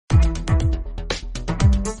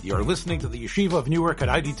You're listening to the Yeshiva of Newark at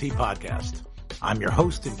IDT podcast. I'm your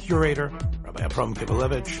host and curator, Rabbi Abram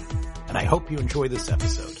Kibalevich, and I hope you enjoy this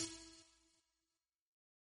episode.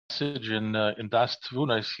 In Das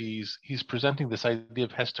Tvunos, he's presenting this idea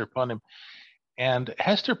of Hester Panim, and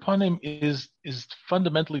Hester Panim is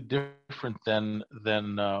fundamentally different than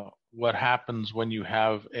what happens when you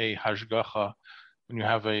have a hashgacha, when you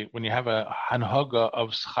have a hanhaga of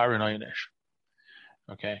schar v'onesh.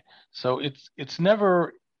 Okay, so it's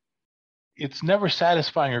never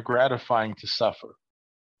satisfying or gratifying to suffer,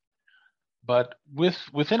 but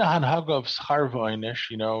within a hanhaga of schar v'onesh,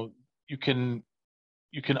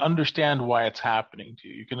 you can understand why it's happening to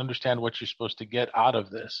you. You can understand what you're supposed to get out of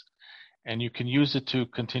this, and you can use it to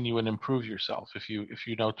continue and improve yourself if you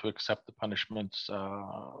know to accept the punishments,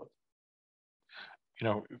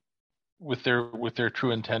 with their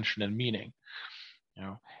true intention and meaning.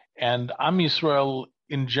 And Am Yisrael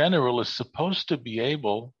in general is supposed to be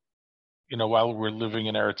able, while we're living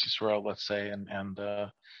in Eretz Yisrael, let's say,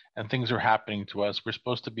 and things are happening to us, we're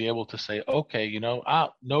supposed to be able to say, okay,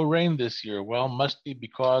 no rain this year. Well, must be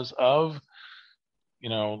because of,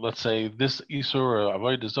 let's say this Isur or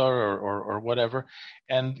Avodah Zarah or whatever.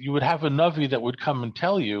 And you would have a Navi that would come and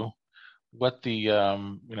tell you what the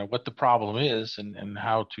what the problem is and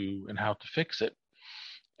how to fix it.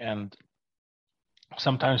 And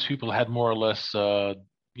sometimes people had more or less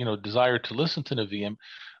desire to listen to Nevi'im,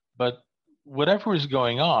 but whatever is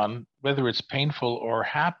going on, whether it's painful or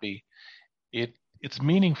happy, it's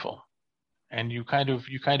meaningful, and you kind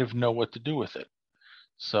of know what to do with it.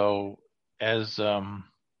 So as who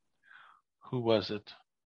was it?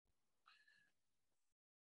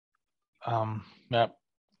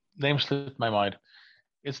 Name slipped my mind.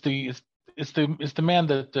 It's the man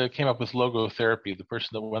that came up with logotherapy, the person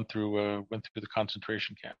that went through the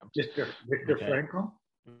concentration camps. Viktor Frankl.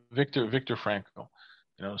 Viktor Frankl.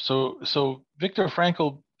 So Viktor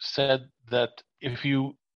Frankl said that if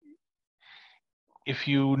you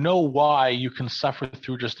know why, you can suffer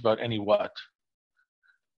through just about any what.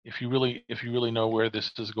 If you really know where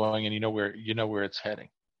this is going and you know where it's heading.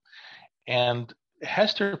 And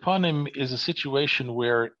Hester Panim is a situation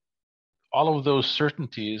where all of those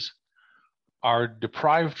certainties are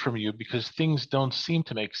deprived from you because things don't seem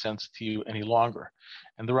to make sense to you any longer.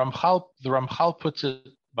 And the Ramchal puts it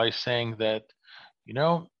by saying that,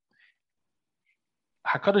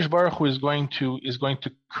 HaKadosh Baruch Hu is going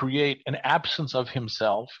to create an absence of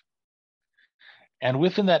himself, and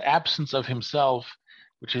within that absence of himself,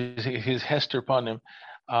 which is his Hester Panim,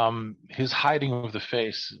 his hiding of the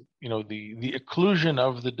face, the occlusion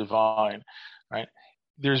of the divine, right?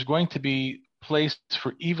 There's going to be place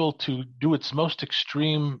for evil to do its most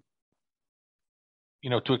extreme,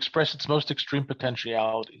 to express its most extreme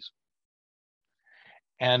potentialities.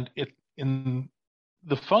 And in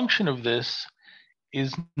the function of this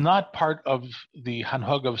is not part of the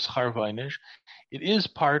hanhaga of schar v'onesh. It is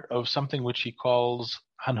part of something which he calls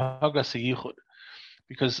hanhaga seyichud,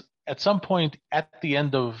 because at some point at the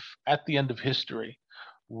end of history,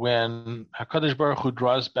 when HaKadosh Baruch Hu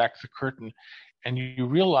draws back the curtain, and you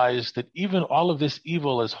realize that even all of this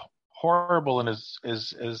evil, as horrible and as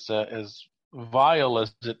vile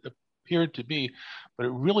as it appeared to be, but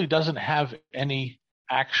it really doesn't have any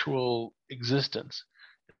actual existence.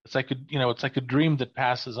 It's like a dream that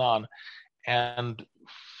passes on, and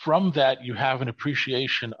from that you have an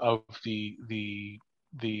appreciation of the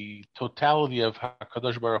totality of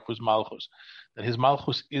HaKadosh Baruch Hu's Malchus, that his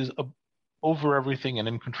Malchus is over everything and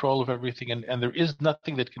in control of everything, and there is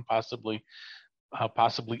nothing that can possibly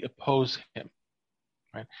oppose him,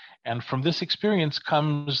 right? And from this experience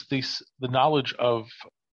comes the knowledge of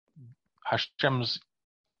Hashem's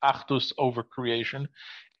Achdus over creation,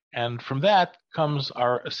 and from that comes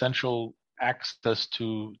our essential access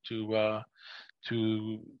to the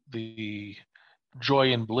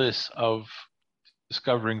joy and bliss of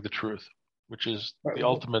discovering the truth, which is the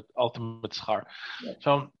ultimate schar. Yeah.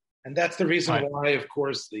 So, and that's the reason why, of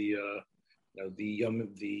course, the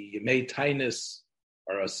Yemei Tainus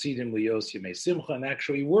are Asidim Lios Yemei Simcha, and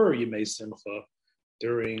actually were Yemei Simcha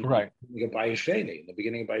during the beginning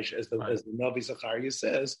of Bayesheni, as the Navi Zachariah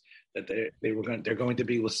says, that they're going to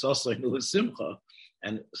be L'Sasa and L'Simcha,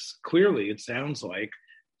 and clearly it sounds like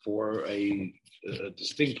for a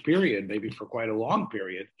distinct period, maybe for quite a long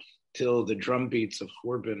period, till the drum beats of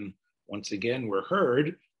Churban once again were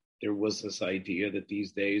heard, there was this idea that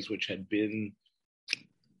these days, which had been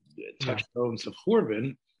touchstones of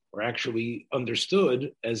Churban, were actually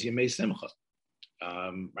understood as Yemei Simcha,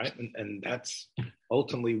 right? And that's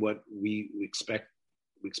ultimately what we expect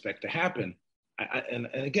to happen. And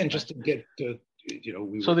again, just to get to,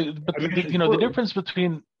 the difference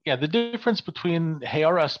between the difference between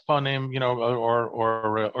Heoras Panim,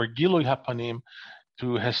 or Gilui Hapanim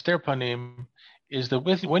to Hester Panim is that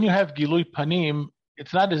when you have Gilui Panim,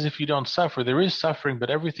 it's not as if you don't suffer. There is suffering, but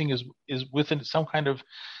everything is within some kind of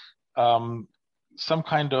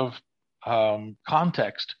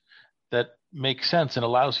context that makes sense and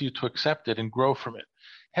allows you to accept it and grow from it.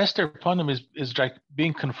 Hester Panim is like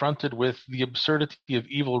being confronted with the absurdity of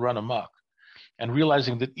evil run amok, and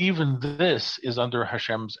realizing that even this is under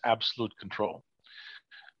Hashem's absolute control,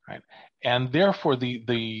 right? And therefore,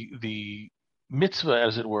 the mitzvah,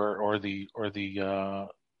 as it were, or the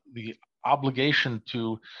obligation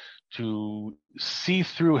to see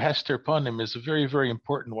through Hester Panim is a very, very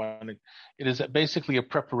important one. It is basically a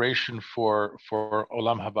preparation for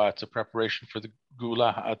Olam Haba. It's a preparation for the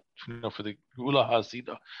Geula, for the Geula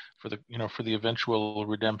Hazida, for the eventual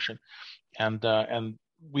redemption, and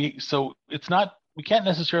so it's not. We can't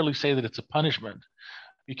necessarily say that it's a punishment.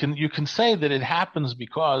 You can say that it happens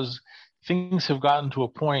because things have gotten to a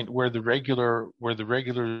point where the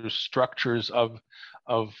regular structures of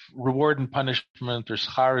reward and punishment, or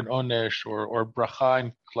schar and onesh, or bracha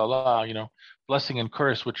and klala, blessing and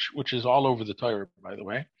curse, which is all over the Torah, by the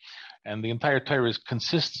way, and the entire Torah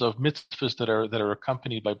consists of mitzvahs that are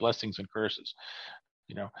accompanied by blessings and curses,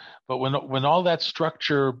 But when all that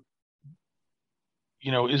structure,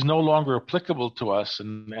 is no longer applicable to us,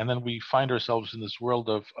 and then we find ourselves in this world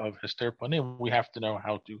of Hester Panim, we have to know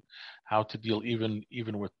how to deal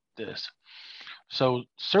even with this. So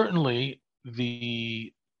certainly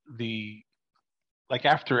like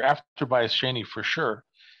after Bayis Sheni, for sure,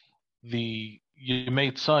 the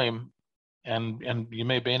Yemei Tzaim and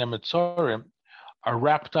Yemei Bein HaMetzorim are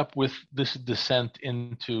wrapped up with this descent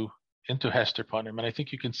into Hester Panim, and I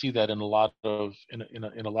think you can see that in a lot of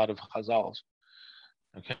Chazals.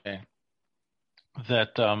 Okay,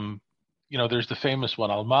 that there's the famous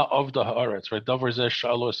one, Alma of the Haaretz, right? Davar zeh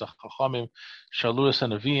shalus hachachamim, shalus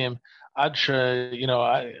hanavim,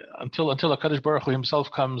 until HaKadosh Baruch Hu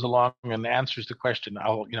himself comes along and answers the question.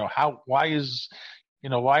 Why is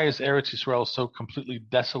Eretz Yisrael so completely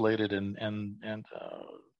desolated and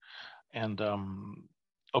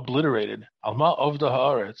obliterated? Alma of the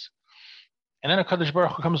Haaretz, and then HaKadosh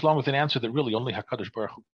Baruch Hu comes along with an answer that really only HaKadosh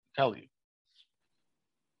Baruch Hu can tell you.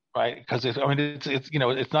 Right, because it's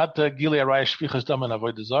not Gilui Araya Shvichas Dam and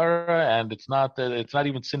Avodah Zarah, and it's not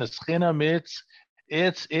even Sinas Chinam.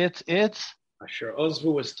 It's Asher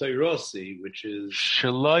Ozvu was Teirosi, which is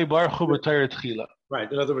Shalai Baruchu B'Torah Tchila.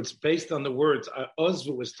 Right. In other words, based on the words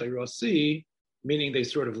Ozvu was Teirosi, meaning they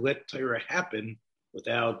sort of let Torah happen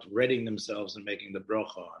without readying themselves and making the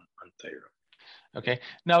bracha on Torah. Okay.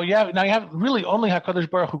 Now you have really only HaKadosh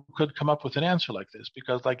Baruch Hu could come up with an answer like this,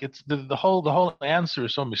 because it's the whole answer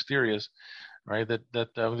is so mysterious, right? That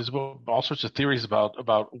there's all sorts of theories about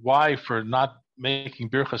why, for not making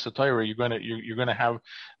Birchas HaTorah, you're going to have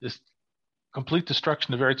this complete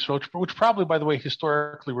destruction of Eretz Yisrael, which probably, by the way,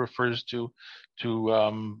 historically refers to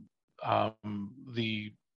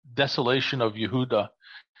the desolation of Yehuda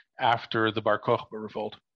after the Bar Kokhba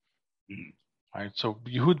revolt. Mm-hmm. Right, so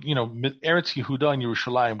Eretz Yehuda and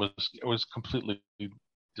Yerushalayim was completely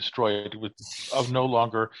destroyed. It was no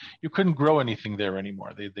longer. You couldn't grow anything there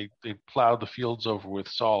anymore. They plowed the fields over with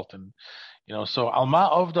salt, and so Alma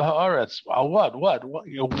of the Haaretz.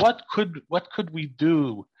 What could we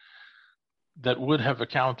do that would have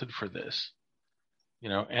accounted for this?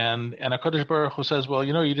 And HaKadosh Baruch Hu says, well,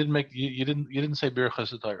 you didn't say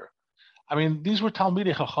Birchas HaTorah. I mean, these were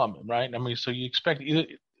Talmidei Chachamim, right? I mean, so you expect either.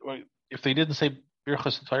 If they didn't say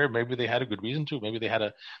Birchas HaTorah, maybe they had a good reason to. Maybe they had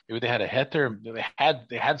a heter.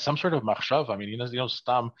 They had some sort of machshav. I mean,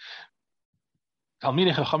 stam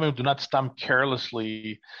Talmidei Chachamim do not stam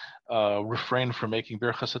carelessly refrain from making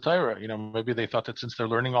Birchas HaTorah. Maybe they thought that since they're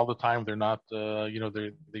learning all the time, they're not. They're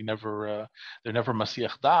never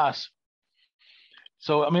Masiach Das.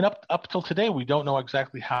 So I mean, up till today, we don't know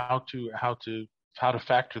exactly how to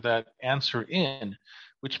factor that answer in.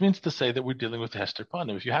 Which means to say that we're dealing with Hester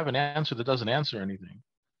Panim. If you have an answer that doesn't answer anything,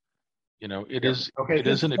 it's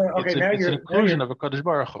an inclusion of a Kadosh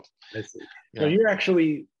Baruch Hu. I see. So you're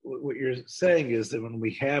actually, what you're saying is that when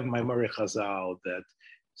we have Maimorei Chazal that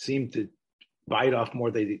seem to bite off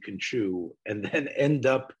more than they can chew, and then end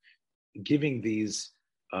up giving these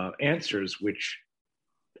answers which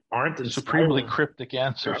aren't supremely cryptic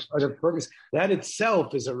answers. That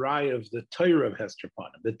itself is a raya of the Torah of Hester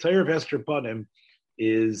Panim. The Torah of Hester Panim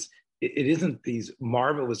it isn't these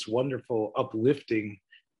marvelous, wonderful, uplifting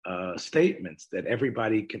statements that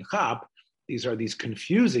everybody can chop. these are these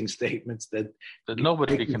confusing statements that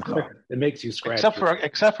nobody can follow. It makes you scratch.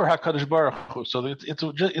 Except for HaKadosh Baruch Hu. So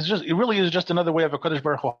it really is just another way of HaKadosh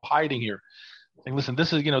Baruch Hu hiding here. Saying, listen,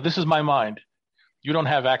 this is my mind. You don't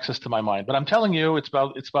have access to my mind, but I'm telling you, it's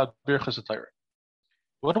about Birchas Torah.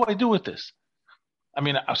 What do I do with this? I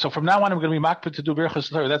mean, so from now on, I'm going to be makpid to do Birchas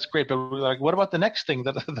Torah. That's great, but like, what about the next thing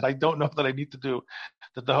that I don't know that I need to do?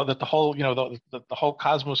 That the whole the whole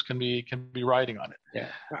cosmos can be riding on it. Yeah.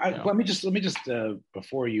 Let me just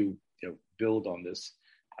before you build on this,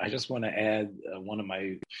 I just want to add one of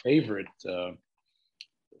my favorite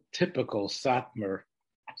typical Satmar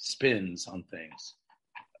spins on things.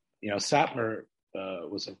 Satmar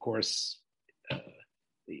was, of course,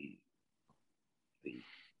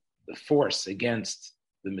 the force against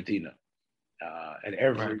the Medina at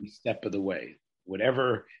every step of the way.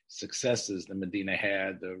 Whatever successes the Medina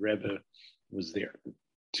had, the Rebbe was there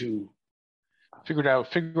to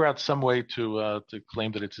figure out some way to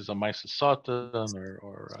claim that it is a Maisa Satan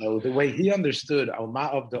or. So the way he understood Alma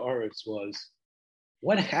of the Oretz was,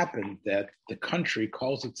 what happened that the country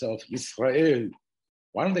calls itself Israel?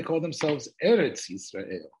 Why don't they call themselves Eretz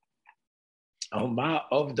Yisrael? Alma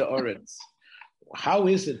of the Oretz. How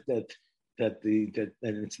is it that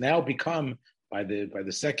it's now become by the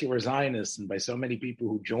secular Zionists and by so many people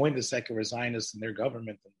who join the secular Zionists in their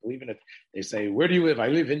government and believe in it? They say, "Where do you live? I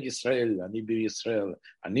live in Yisrael. Ani be Yisrael.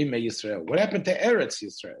 Ani me Yisrael." What happened to Eretz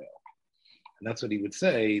Yisrael? And that's what he would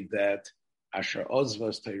say, that Asher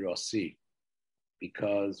Ozvos Teirasi,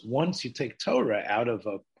 because once you take Torah out of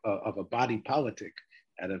a body politic,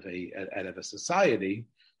 out of a society.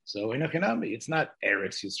 So in Achanami, it's not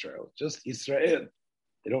Eretz Yisrael, just Israel.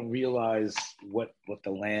 They don't realize what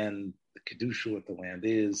the land, the kedusha, what the land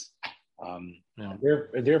is.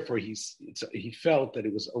 Therefore, he felt that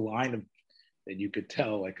it was a line of that you could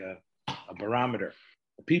tell, like a barometer.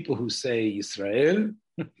 The people who say Yisrael,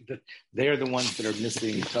 they're the ones that are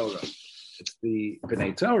missing Torah. It's the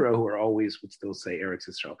B'nai Torah who would still say Eretz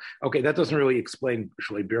Yisrael. Okay, that doesn't really explain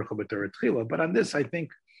Shalei Bircha B'Torah Tchila, but on this, I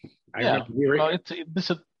think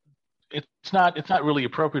it's not really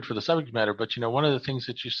appropriate for the subject matter. But one of the things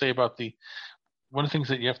that you say about one of the things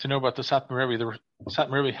that you have to know about the Satmar Rebbe, the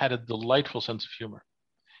Satmar Rebbe had a delightful sense of humor.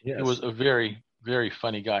 Yes. He was a very, very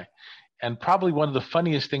funny guy, and probably one of the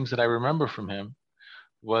funniest things that I remember from him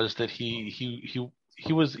was that he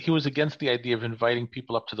was against the idea of inviting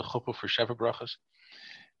people up to the chuppah for Sheva Brachas.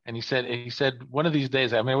 And he said, one of these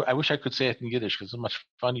days, I mean, I wish I could say it in Yiddish because it's much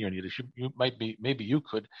funnier in Yiddish. Maybe you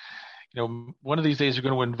could. One of these days you're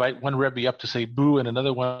going to invite one Rebbe up to say boo and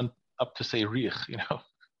another one up to say riech.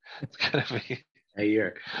 It's going to be.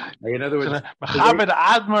 In other words, Machabed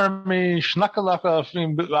Admar mi Schnakalaka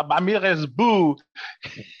Amires boo.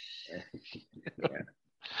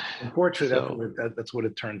 Unfortunately, that's what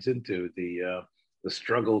it turns into. The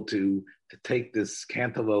struggle to take this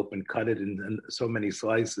cantaloupe and cut it in so many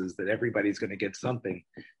slices that everybody's going to get something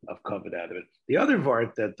of kavod out of it. The other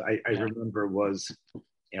part that I remember was,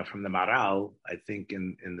 from the Maral, I think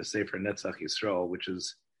in the Sefer Netzach Yisrael, which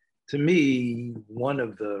is, to me, one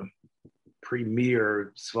of the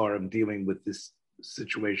premier svarim dealing with this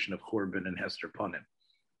situation of Churban and Hester Panim.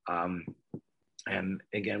 And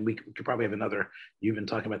again, we could probably have another. You've been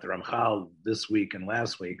talking about the Ramchal this week and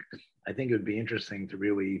last week. I think it would be interesting to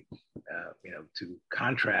really, to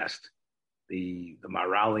contrast the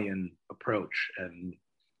Maralian approach. And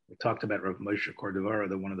we talked about Rav Moshe Cordovero,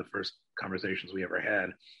 one of the first conversations we ever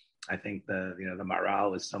had. I think the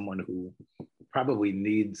Maral is someone who probably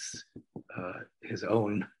needs his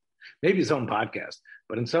own podcast,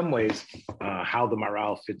 but in some ways, how the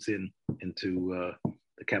Maral fits into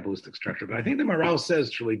the Kabbalistic structure. But I think the Maral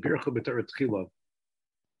says, Shalei Bircha B'Torah Tchila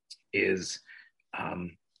is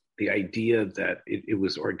the idea that it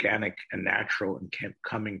was organic and natural and kept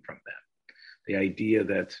coming from that. The idea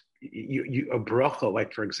that a bracha,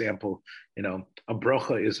 like for example, a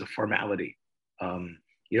bracha is a formality.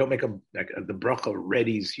 You don't make the bracha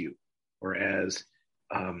readies you, whereas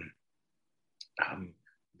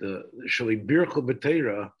the Shalei Bircha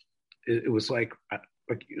B'Torah, it was like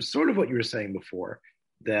sort of what you were saying before,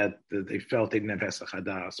 that they felt they didn't have Hesach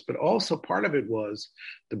Hadas, but also part of it was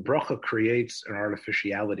the bracha creates an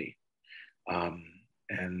artificiality. I'm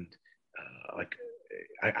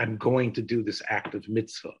going to do this act of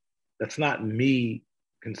mitzvah. That's not me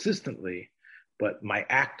consistently, but my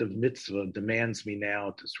act of mitzvah demands me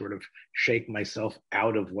now to sort of shake myself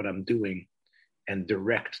out of what I'm doing and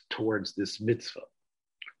direct towards this mitzvah.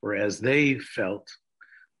 Whereas they felt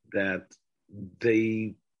that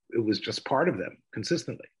it was just part of them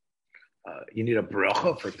consistently. You need a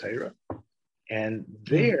bracha for Torah. And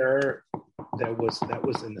there, that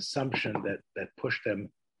was an assumption that pushed them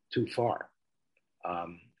too far.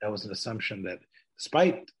 That was an assumption that,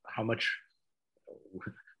 despite how much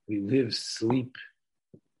we live, sleep,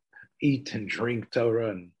 eat, and drink Torah,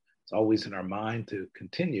 and it's always in our mind to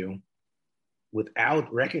continue,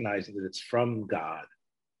 without recognizing that it's from God,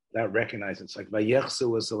 without recognizing it's like Vayechsu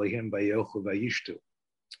was Elohim Vayochu Vayishtu.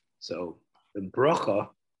 So the bracha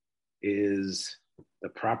is the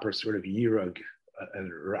proper sort of yirag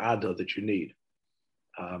and ra'ada that you need.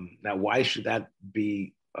 Now, why should that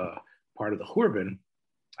be part of the Churban?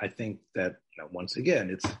 I think that, once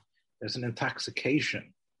again, there's an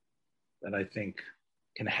intoxication that I think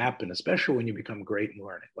can happen, especially when you become great in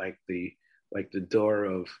learning, like the door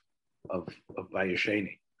of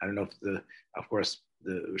Vayesheni. I don't know if of course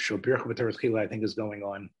the Shobirch B'Teres Chila I think is going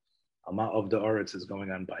on. Alma of the Oretz is going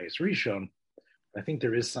on Bayis Rishon. I think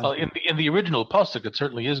there is something. Well, in the original pasuk, it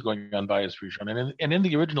certainly is going on Bayis Rishon, and in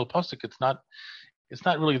the original pasuk, it's not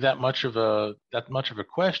really that much of a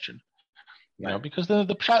question, because the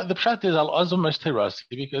pshat is al azum esterasi,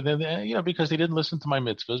 because they didn't listen to my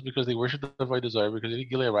mitzvahs, because they worshipped the Avodah Zarah, because they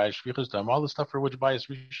did Gilei Raish, all the stuff for which Bayis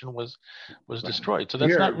Rishon was destroyed. So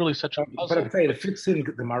that's not really such a puzzle. But I'm saying it fits in.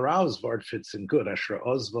 The Maral's word fits in good. Asher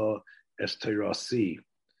ozva esterasi.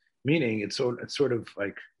 Meaning, it's sort of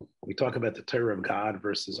like we talk about the Torah of God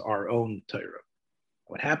versus our own Torah.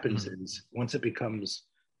 What happens is, once it becomes,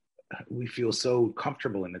 we feel so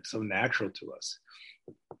comfortable and it's so natural to us.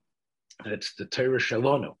 And it's the Torah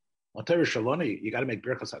Shalonu. Well, Torah Shalonu, you got to make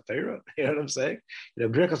Birchas HaTorah. You know what I'm saying?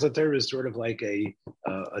 Birchas HaTorah is sort of like a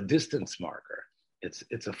distance marker.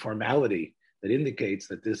 It's a formality that indicates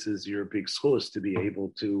that this is your big schus to be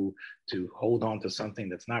able to hold on to something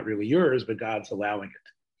that's not really yours, but God's allowing it.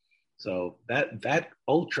 So that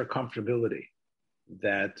ultra comfortability,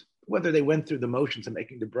 that whether they went through the motions of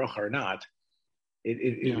making the bracha or not,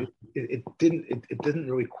 it didn't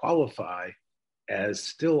really qualify as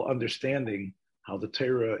still understanding how the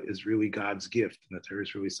Torah is really God's gift, and the Torah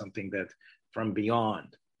is really something that from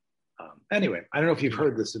beyond. Anyway, I don't know if you've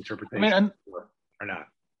heard this interpretation before or not.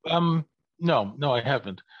 No, I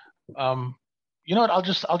haven't. You know what?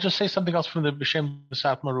 I'll just say something else from the B'Shem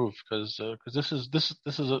Sat Maruf, because this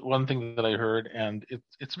is one thing that I heard, and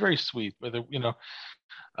it's very sweet. Whether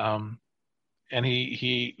and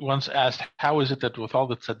he once asked, how is it that with all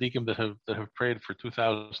the tzaddikim that have prayed for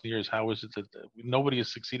 2,000 years, how is it that nobody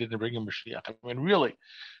has succeeded in bringing Mashiach? I mean, really,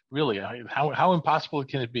 how impossible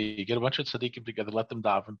can it be? Get a bunch of tzaddikim together, let them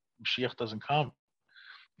daven, Mashiach doesn't come.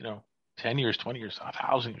 10 years, 20 years,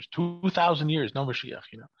 1,000 years, 2,000 years, no Mashiach.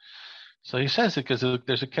 So he says it because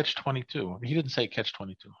there's a catch-22. He didn't say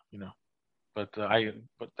catch-22, but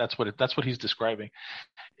that's what he's describing.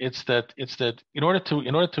 It's that in order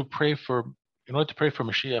to pray for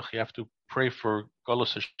Mashiach, you have to pray for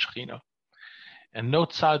Golus HaShechina, and no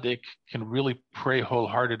tzaddik can really pray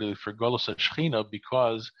wholeheartedly for Golus HaShechina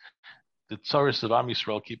because the tzaros of Am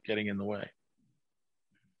Yisrael keep getting in the way.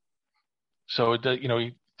 So the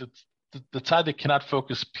tzaddik cannot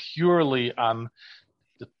focus purely on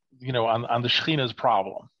on the Shechina's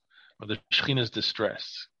problem or the Shechina's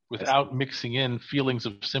distress without mixing in feelings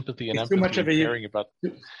of sympathy and empathy too much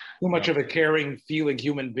of a caring, feeling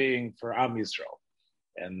human being for Am Yisrael.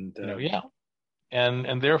 And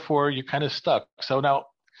and therefore you're kind of stuck. So now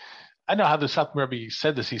I know how the Satmar Rebbe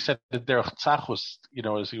said this. He said that Derech Tzachus,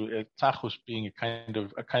 Tzachus being a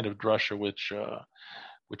kind of drusha which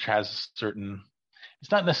has a certain.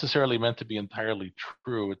 It's not necessarily meant to be entirely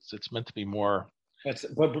true. It's meant to be more. It's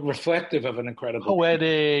reflective of an incredible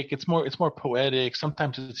poetic. It's more poetic.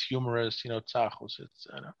 Sometimes it's humorous. Tzachus.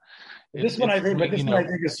 This one I think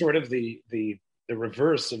is sort of the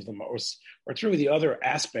reverse of or it's really the other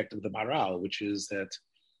aspect of the Maral, which is that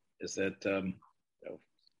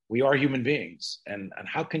we are human beings, and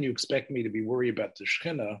how can you expect me to be worried about the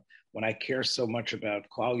Shechina when I care so much about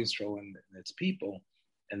Klal Yisrael and its people,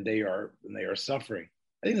 and they are suffering?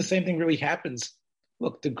 I think the same thing really happens.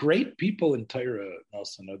 Look, the great people in Torah,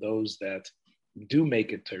 Nelson, are those that do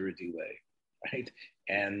make it Torah delay, right?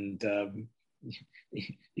 And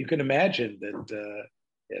you can imagine that,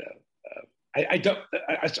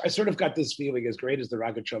 I sort of got this feeling, as great as the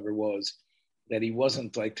Rogatchover was, that he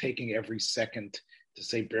wasn't like taking every second to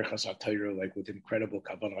say Birchas HaTorah like with incredible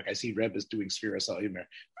kavanah. Like I see Rebbes doing Sfiras HaOmer.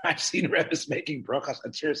 I've seen Rebbes making Birchas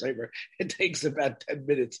HaTorah HaOmer. It takes about 10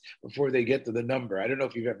 minutes before they get to the number. I don't know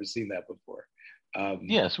if you've ever seen that before.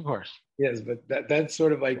 Yes, of course. Yes, but that's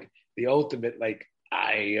sort of like the ultimate, like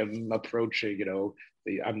I am approaching,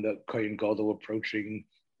 I'm the Kohen Gadol approaching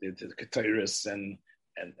the Keteris and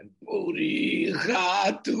Bori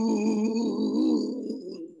Chatu.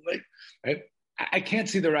 Like, right? I can't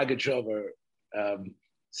see the Rogatchover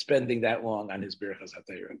spending that long on his Birchas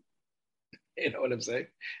HaTorah. You know what I'm saying?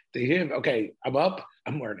 To him, okay, I'm up,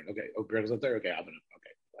 I'm learning. Okay, Birchas HaTorah, okay, I'm gonna,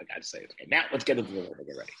 okay, I gotta say it. Okay, now let's get into the Lord.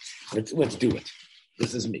 Get ready. Let's do it.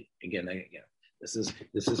 This is me again. This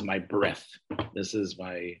is my breath. This is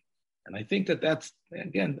my, and I think that's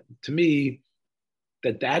again to me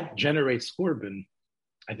that generates korban.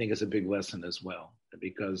 I think is a big lesson as well,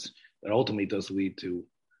 because it ultimately does lead to,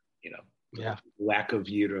 lack of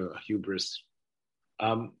yira, hubris.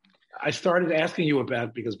 I started asking you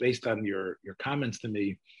about, because based on your comments to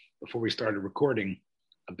me before we started recording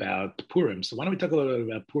about Purim. So why don't we talk a little bit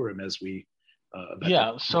about Purim as we?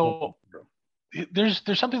 So there's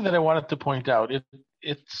something that I wanted to point out.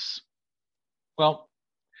 It's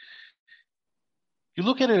you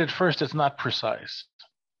look at it at first, it's not precise.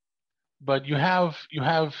 But you have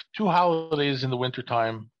two holidays in the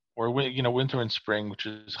wintertime, or winter and spring, which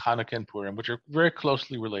is Hanukkah and Purim, which are very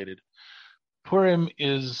closely related. Purim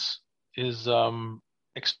is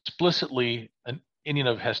explicitly an inyan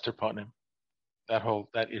of Hester Panim,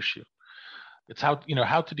 that issue. It's how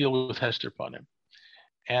to deal with Hester Panim,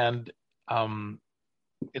 and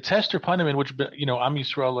it's Hester Panim in which Am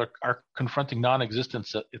Yisrael are confronting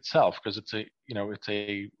non-existence itself, because it's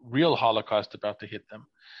a real Holocaust about to hit them.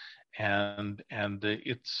 And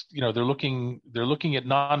it's they're looking at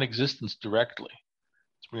non-existence directly.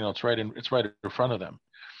 It's right in front of them,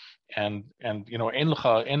 and ein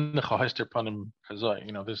lecha hester panim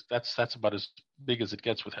kazoi. That's about as big as it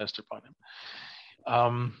gets with hester panim.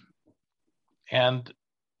 And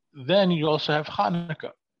then you also have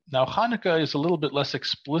Hanukkah. Now Hanukkah is a little bit less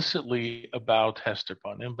explicitly about hester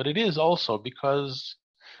panim, but it is also because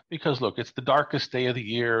look, it's the darkest day of the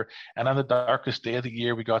year, and on the darkest day of the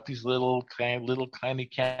year, we got these little tiny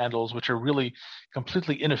candles, which are really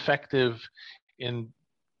completely ineffective in,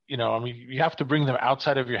 you have to bring them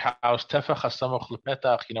outside of your house, tefach hasamoch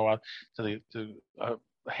lepetach, to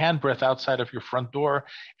handbreadth outside of your front door,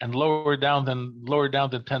 and lower down than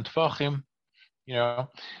 10 tefachim,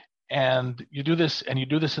 and you do this in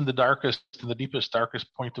the deepest,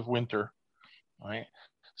 darkest point of winter, right?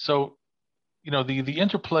 So, the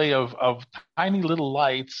interplay of tiny little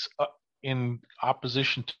lights in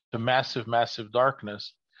opposition to massive, massive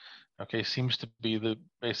darkness, seems to be the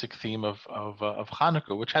basic theme of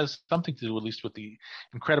Hanukkah, which has something to do at least with the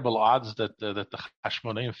incredible odds that the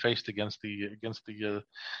Hashmonaim faced against the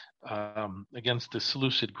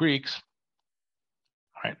Seleucid Greeks.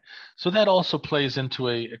 All right, so that also plays into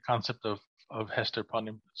a concept of Hester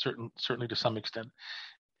Panim, certainly to some extent.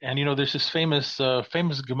 And there's this famous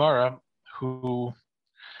Gemara, who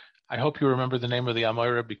I hope you remember the name of the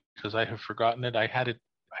Amora, because I have forgotten it. I had it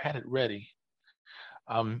ready.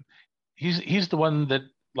 He's the one that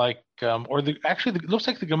it looks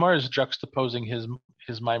like the Gemara is juxtaposing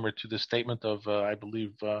his mimer to the statement of I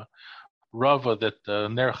believe Rava that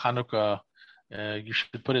Ner Chanukah you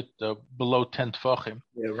should put it below 10 tefachim.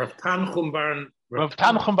 Yeah, Rav Tanchum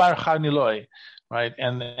bar Chaniloi, right?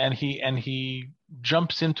 And he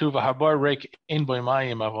jumps into v'habar reik ein boi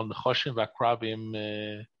mayim avon nechoshim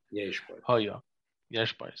v'akrabim hoya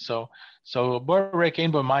yesh boi. So bar reik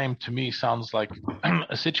ein boi mayim to me sounds like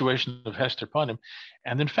a situation of Hester Panim,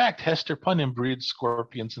 and in fact Hester Panim breeds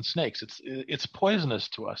scorpions and snakes. It's poisonous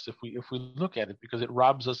to us if we look at it, because it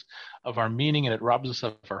robs us of our meaning, and it robs us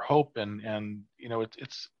of our hope, and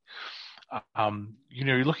it's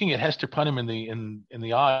you're looking at Hester Panim in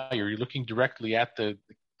the eye, or you're looking directly at the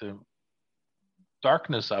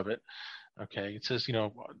darkness of it. Okay, it says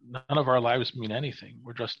none of our lives mean anything.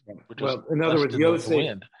 We're just in other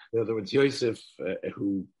words, Yosef,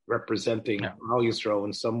 who representing Al Yisrael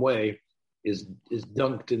in some way, is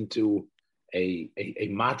dunked into a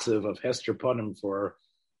matzav of Hester Panim for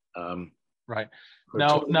right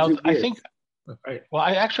now. I think. Right. Well,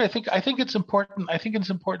 I think it's important. I think it's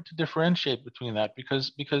important to differentiate between that,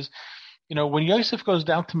 because when Yosef goes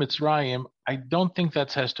down to Mitzrayim, I don't think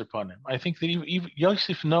that's Hester Panim. I think that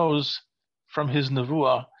Yosef knows from his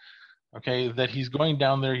nevuah, that he's going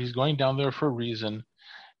down there. He's going down there for a reason.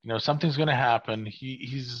 Something's going to happen.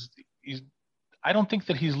 He's. I don't think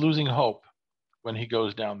that he's losing hope when he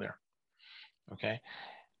goes down there. Okay,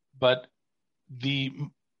 but the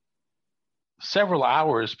several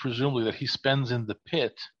hours, presumably, that he spends in the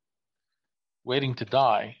pit, waiting to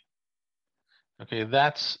die. Okay,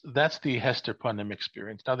 that's the Hester Panim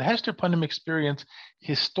experience. Now, the Hester Panim experience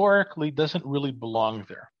historically doesn't really belong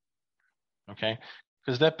there. Okay,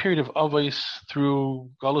 because that period of Avos through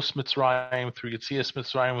Galus Mitzrayim, through Yetzias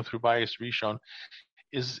Mitzrayim, through Bayis Rishon,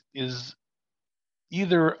 is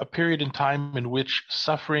either a period in time in which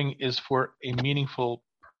suffering is for a meaningful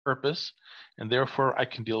purpose, and therefore I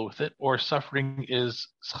can deal with it. Or suffering is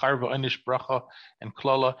schar v'onish bracha and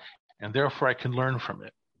klala, and therefore I can learn from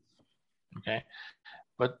it. Okay,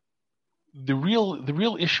 but the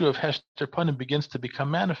real issue of Hester Panim begins to become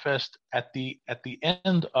manifest at the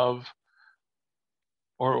end of,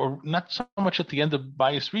 or not so much at the end of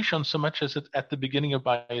Bayis Rishon, so much as at the beginning of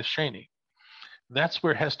Bayis Sheni. That's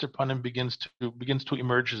where Hester Panim begins to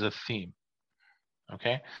emerge as a theme.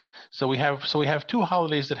 Okay, so we have two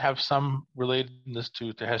holidays that have some relatedness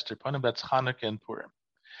to Hester Panim. That's Hanukkah and Purim.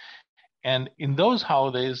 And in those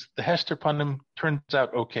holidays, the Hester Panim turns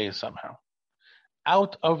out okay somehow.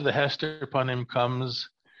 Out of the Hester Panim comes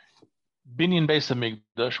Binyan Beis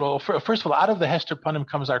Hamikdash. Well, first of all, out of the Hester Panim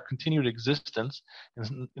comes our continued existence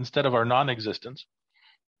instead of our non-existence.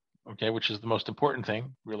 Okay, which is the most important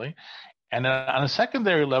thing, really. And on a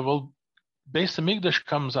secondary level, Beis Hamikdash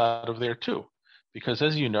comes out of there too, because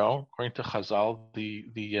as you know, according to Chazal,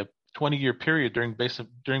 the 20-year period during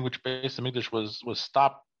which Beis Hamikdash was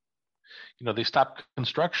stopped, they stopped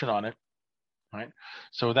construction on it, right?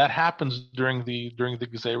 So that happens during the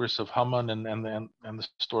Gezeirus of Haman and the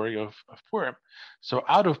story of Purim. So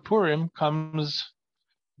out of Purim comes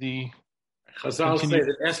the Chazal say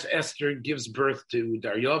that Esther gives birth to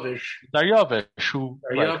Daryavish, who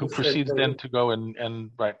proceeds then to go and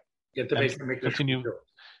get the Beis Hamikdash continue.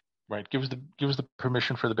 Right, gives the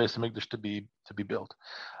permission for the Beis Hamikdash to be built.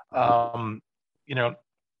 Ein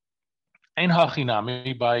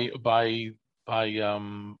hachinami by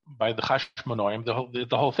the Chashmonoim,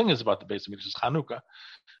 the whole thing is about the Beis Hamikdash. It's Chanukah.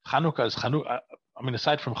 Chanukah is Chanukah. I mean,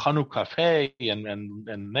 aside from Chanukah Fei and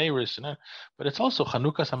Neiris, but it's also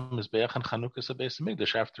Chanukah HaMizbeach and Chanukah Beis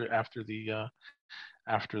Hamikdash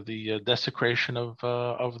after the desecration of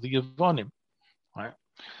the Yevonim, right?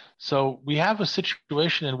 So we have a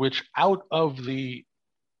situation in which out of the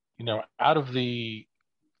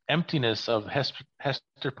emptiness of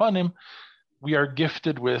Hester Panim, we are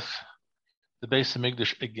gifted with the Beis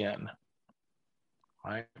Hamikdash again.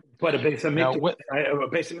 Right? But a Beis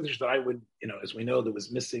Hamikdash that I would, as we know, that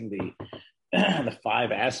was missing the the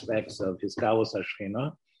 5 aspects of his Galus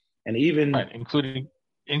HaShechina, and even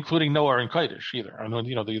including Noah and Kodesh either. I mean,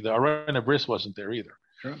 the Arena Bris wasn't there either.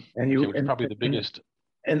 Sure. And probably the biggest.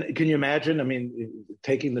 And can you imagine? I mean,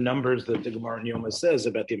 taking the numbers that the Gemara in Yoma says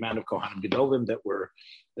about the amount of Kohanim Gedolim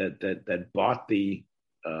that bought the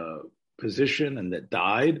position and that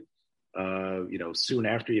died, soon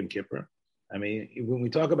after Yom Kippur. I mean, when we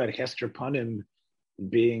talk about Hester Panim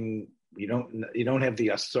being, you don't have the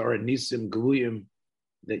Asar and Nisim Galuyim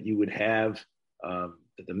that you would have that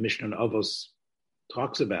the Mishnah Avos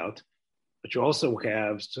talks about, but you also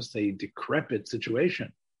have just a decrepit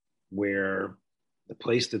situation where the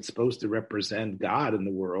place that's supposed to represent God in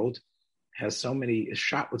the world is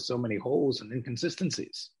shot with so many holes and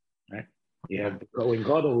inconsistencies, right? You have the Kohen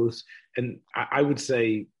Gadol, and I would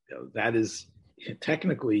say that is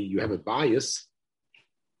technically you have a bias,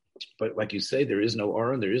 but like you say, there is no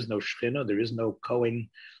Aron, there is no Shechina, there is no Kohen.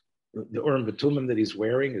 The Urim V'Tumim that he's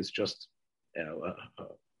wearing is just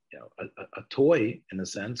a toy in a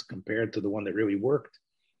sense compared to the one that really worked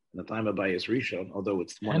in the time of Bayis Rishon, although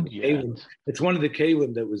it's one of the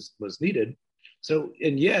kelim that was needed. So,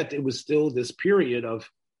 and yet it was still this period of,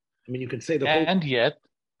 I mean, you could say the whole. And yet,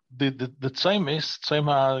 the tzayim is tzayim,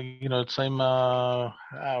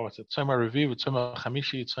 what's it? Tzayim Reviv, tzayim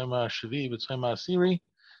Chamishi, tzayim Shvi, tzayim Asiri.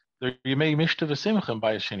 There you may mishta v'simcha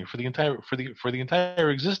Bayis Sheni for the entire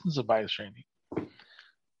existence of Bayis Sheni.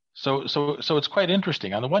 So it's quite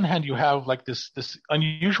interesting. On the one hand, you have like this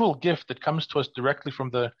unusual gift that comes to us directly from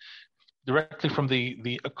the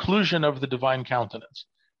occlusion of the divine countenance.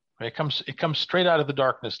 Right? It comes straight out of the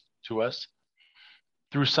darkness to us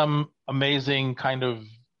through some amazing kind of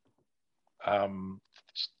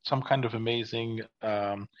amazing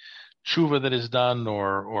tshuva that is done,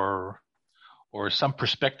 or some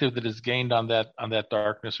perspective that is gained on that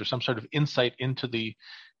darkness, or some sort of insight into the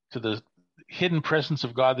hidden presence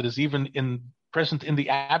of God that is even present in the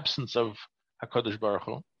absence of HaKadosh Baruch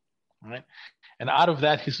Hu, right? And out of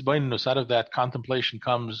that hisbonenus, out of that contemplation,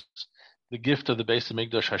 comes the gift of the Beis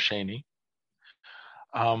Hamikdash Hasheni,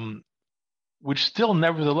 which still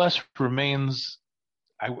nevertheless remains.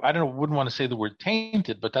 Wouldn't want to say the word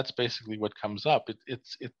tainted, but that's basically what comes up. It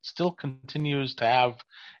still continues to have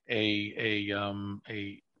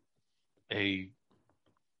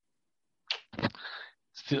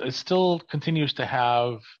it still continues to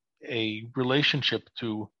have a relationship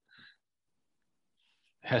to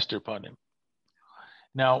Hester Panim.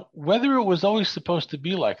 Now, whether it was always supposed to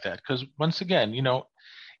be like that, because once again,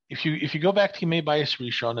 if you go back to Yimei Bayis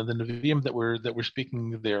Rishon and the Nevi'im that we're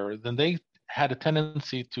speaking there, then they had a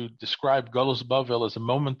tendency to describe Golus Bavel as a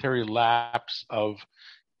momentary lapse of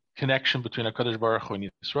connection between HaKadosh Baruch Hu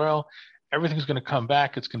and Yisrael. Everything's going to come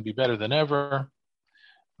back. It's going to be better than ever,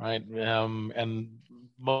 right? And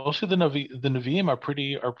most of the Nevi'im are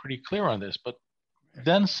pretty clear on this. But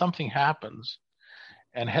then something happens,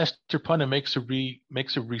 and Hester Punim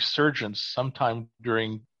makes a resurgence sometime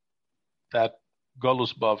during that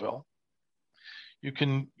Golus Bavel. You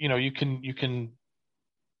can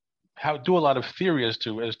do a lot of theory as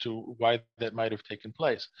to why that might have taken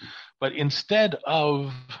place, but instead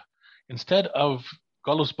of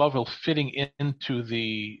Golus Bavel fitting into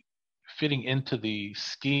the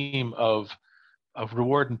scheme of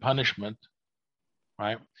reward and punishment,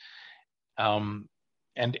 right,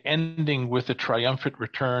 and ending with a triumphant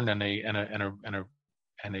return and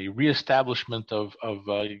a reestablishment of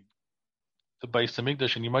the Beis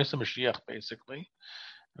Hamikdash and Yemais HaMashiach, basically,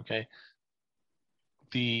 okay.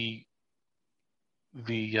 The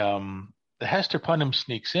Hester Punim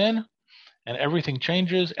sneaks in, and everything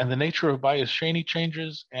changes, and the nature of Bayis Sheni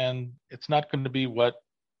changes, and it's not going to be what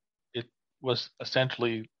it was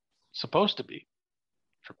essentially supposed to be.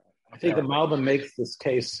 I think the Malbim makes this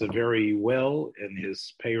case very well in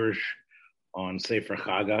his Perush on Sefer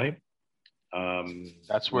Chagai.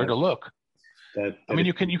 That's where to look.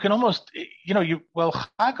 You can almost,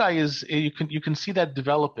 Chagai is, you can see that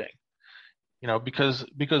developing, because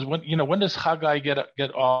when does Chagai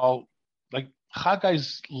get all, like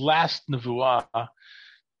Chagai's last nevuah,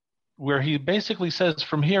 where he basically says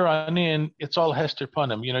from here on in it's all Hester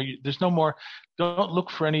Punim. There's no more. Don't look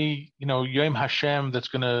for any Yom Hashem that's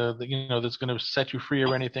gonna set you free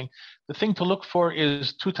or anything. The thing to look for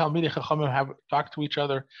is two Talmidei Chachamim have talk to each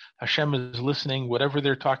other. Hashem is listening. Whatever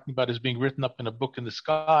they're talking about is being written up in a book in the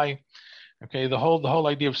sky. Okay, the whole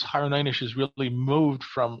idea of Schar Neinish is really moved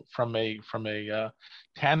from a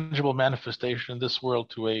tangible manifestation in this world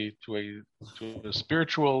to a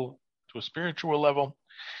spiritual level.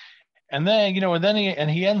 And then,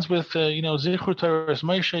 he ends with, Zichru Torahs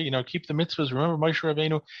Moshe, keep the mitzvahs, remember Moshe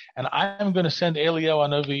Rabbeinu, and I'm going to send Eliyahu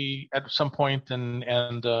Hanavi at some point, and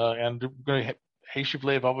going to Heshiv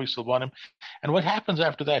Lev obviously want him. And what happens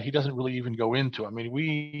after that, he doesn't really even go into. I mean,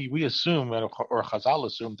 we assume, or Chazal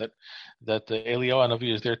assume that Eliyahu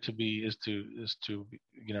Hanavi is there to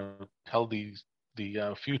tell the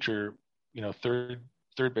future, third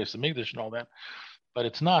Beis Hamikdash and all that. But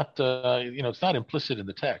it's not, it's not implicit in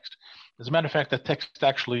the text. As a matter of fact, the text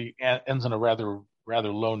actually ends on a rather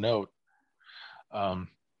low note.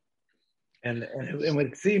 And it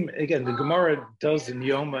would seem, again, the Gemara does in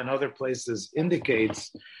Yoma and other places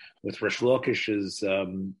indicates with Resh Lakish's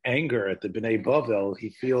anger at the Bnei Bavel,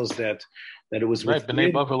 he feels that it was right.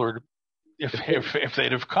 Bnei Bavel, or if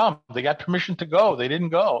they'd have come, they got permission to go. They didn't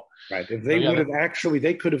go. Right. If they would have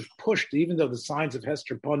they could have pushed, even though the signs of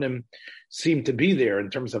Hester Punim seemed to be there in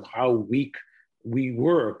terms of how weak we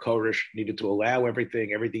were. Koresh needed to allow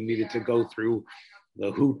everything. Everything needed to go through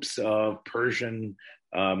the hoops of Persian,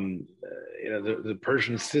 the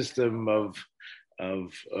Persian system of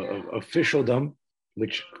officialdom,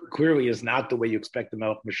 which clearly is not the way you expect the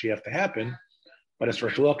Melech Mashiach to happen. But as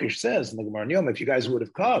Resh Lakish says in the Gemara Yom, if you guys would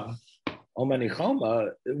have come, Omani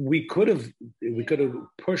Choma, we could have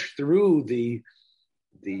pushed through the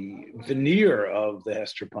veneer of the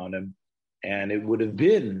Hester Punim, and it would have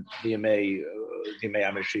been the Yemei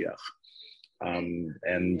HaMashiach.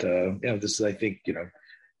 This is, I think,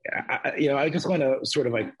 I just want to sort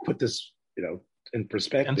of like put this, in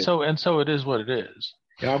perspective. And so it is what it is.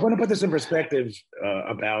 I want to put this in perspective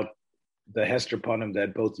about the Hester Punim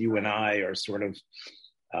that both you and I are sort of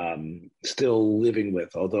still living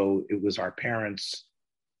with, although it was our parents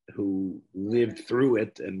who lived through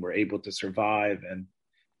it and were able to survive and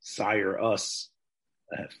sire us,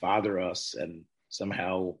 father us, and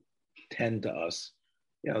somehow tend to us.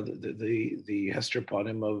 The Hester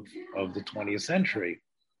Punim of the 20th century,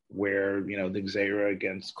 where the Gzeira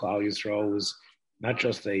against Klal Yisrael was not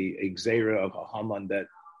just a Gzeira of a Haman that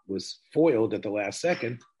was foiled at the last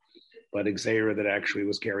second, but a Gzeira that actually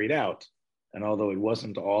was carried out. And although it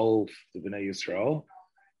wasn't all the Bnei Yisrael,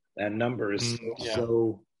 that number is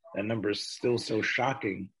still so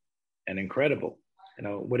shocking and incredible.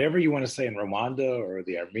 Whatever you want to say in Rwanda or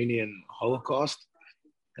the Armenian Holocaust,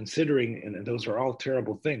 considering, and those are all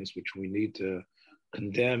terrible things which we need to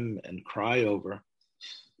condemn and cry over,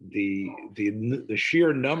 the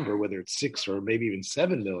sheer number, whether it's 6 or maybe even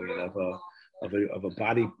 7 million of a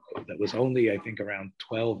body that was only, I think, around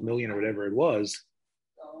 12 million or whatever it was,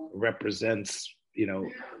 represents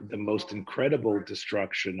the most incredible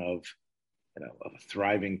destruction of a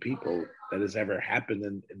thriving people that has ever happened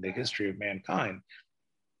in the history of mankind.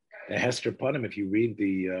 The Hester Punim, if you read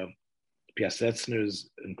the Piasetzner's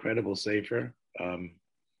incredible sefer,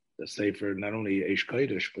 the sefer not only Eish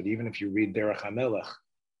Kodesh, but even if you read Derech HaMelech,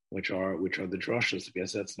 which are the drashos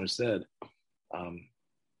Piasetzner said,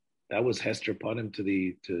 that was Hester Punim to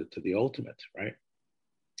the ultimate, right?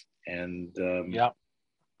 And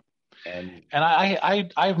and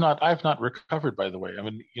I've not recovered, by the way. I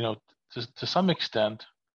mean, to some extent,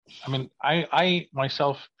 I mean, I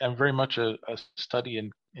myself am very much a study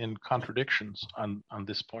in contradictions on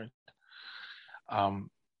this point. I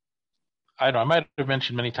don't know, I might have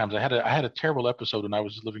mentioned many times, I had a terrible episode when I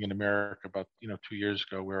was living in America about 2 years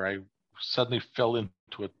ago, where I suddenly fell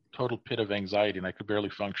into a total pit of anxiety and I could barely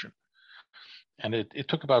function. And it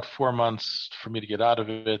took about 4 months for me to get out of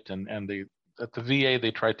it. And at the VA,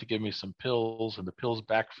 they tried to give me some pills, and the pills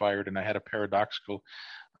backfired, and I had a paradoxical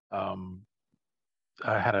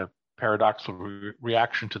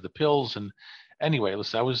reaction to the pills. And anyway,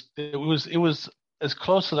 listen, it was as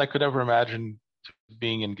close as I could ever imagine to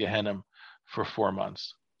being in Gehenna for 4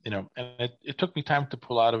 months, and it took me time to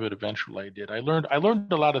pull out of it. Eventually I did. I learned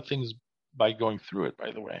a lot of things by going through it,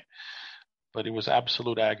 by the way, but it was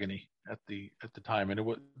absolute agony at the time.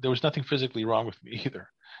 And there was nothing physically wrong with me either.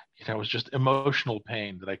 It was just emotional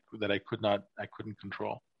pain that I couldn't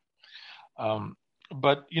control.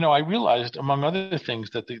 But I realized, among other things,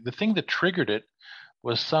 that the thing that triggered it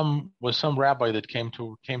was some rabbi that came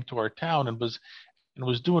to our town and was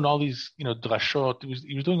doing all these drashot.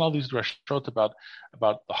 He was doing all these drashot about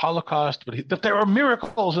the Holocaust, but that there are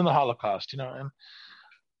miracles in the Holocaust,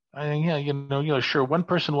 sure, one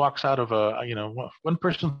person walks out of one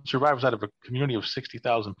person survives out of a community of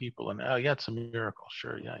 60,000 people, and it's a miracle.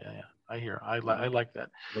 Sure, yeah. I like that.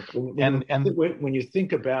 When you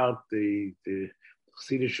think about the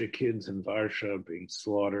Chassidish kids in Varsha being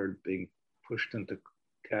slaughtered, being pushed into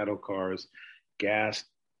cattle cars, gassed,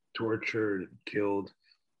 tortured, killed,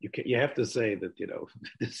 you have to say that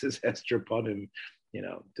this is Hester Punim,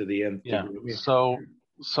 to the end. Yeah.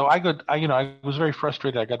 So I was very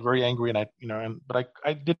frustrated. I got very angry, but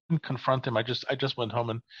I didn't confront him. I just went home,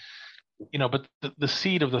 and but the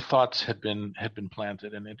seed of the thoughts had been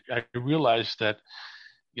planted, and I realized that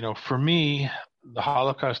for me, the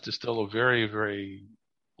Holocaust is still a very, very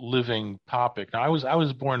living topic. Now, I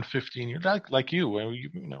was born 15 years like you,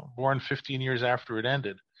 born 15 years after it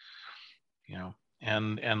ended,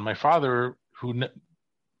 and my father, who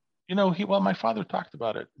my father talked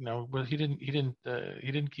about it, but he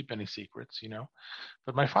didn't keep any secrets,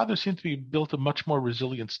 but my father seemed to be built of much more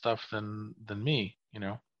resilient stuff than me,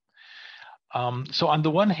 So on the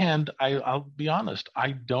one hand, I'll be honest,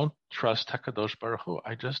 I don't trust HaKadosh Baruch Hu.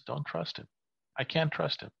 I just don't trust him. I can't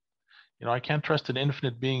trust him. I can't trust an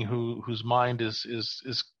infinite being whose mind is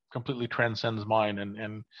completely transcends mine,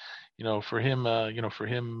 and for him,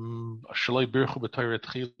 Shaloi Birchu B'Torah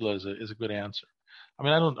Tchila is a good answer. I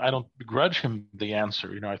mean, I don't begrudge him the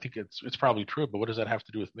answer. I think it's probably true, but what does that have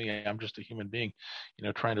to do with me? I'm just a human being,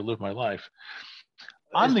 trying to live my life.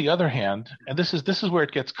 On the other hand, and this is where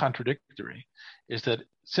it gets contradictory, is that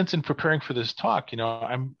since in preparing for this talk,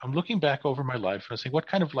 I'm looking back over my life and I'm saying, what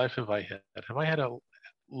kind of life have I had? Have I had a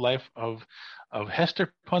life of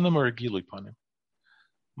Hester Punim or a Gilui Punim?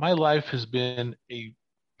 My life has been a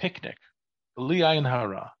picnic, Li Ayin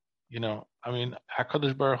Hara.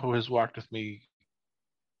 HaKadosh Baruch Hu has walked with me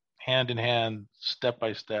hand in hand, step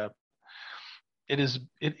by step. It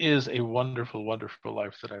is a wonderful, wonderful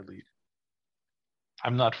life that I lead.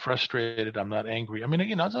 I'm not frustrated. I'm not angry. I mean,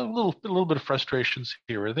 it's a little bit of frustrations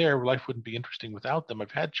here or there. Life wouldn't be interesting without them.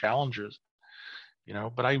 I've had challenges,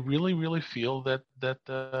 but I really, really feel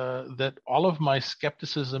that all of my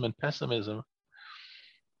skepticism and pessimism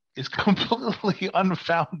is completely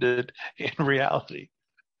unfounded in reality.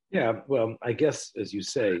 Yeah, well, I guess, as you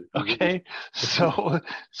say. Okay, so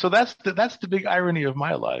that's the big irony of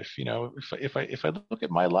my life. If I look at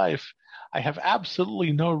my life, I have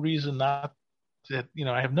absolutely no reason not to.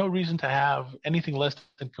 I have no reason to have anything less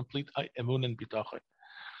than complete emun and bitachon.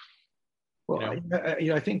 Well,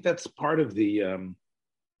 I think that's part of the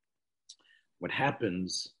what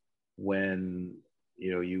happens when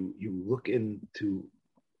you look into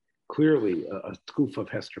clearly a tkuf of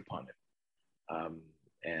Hester Punim.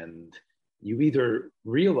 And you either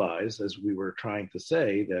realize, as we were trying to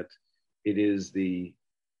say, that it is and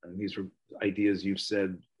these were ideas you've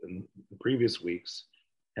said in the previous weeks,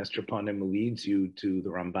 Hester Punim leads you to the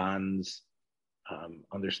Ramban's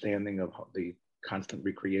understanding of the constant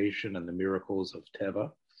recreation and the miracles of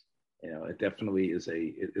Teva. It definitely it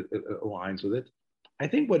aligns with it. I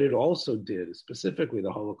think what it also did, specifically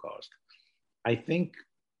the Holocaust, I think,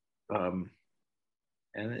 and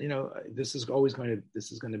this is going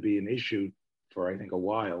to be an issue for I think a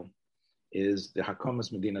while, is the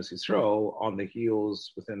Hakamas Medinas Yisrael on the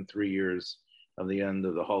heels within 3 years of the end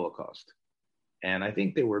of the Holocaust. And I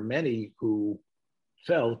think there were many who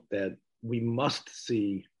felt that we must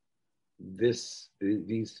see these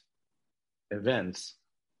events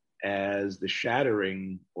as the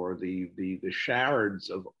shattering or the shards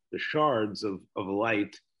of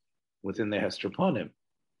light within the Hester Panim.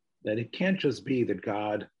 That it can't just be that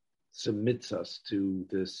God submits us to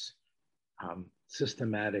this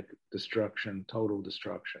systematic destruction, total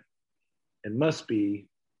destruction. It must be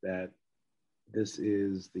that this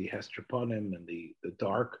is the Hester Panim and the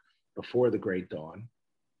dark before the great dawn.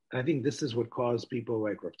 And I think this is what caused people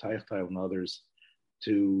like Rav Teichtail and others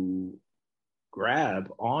to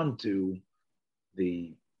grab onto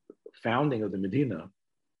the founding of the Medina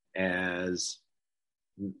as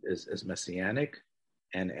messianic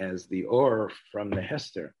and as the or from the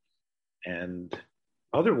Hester. And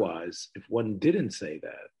otherwise, if one didn't say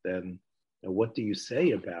that, then what do you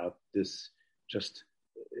say about this? Just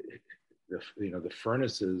the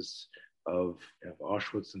furnaces of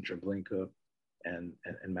Auschwitz and Treblinka and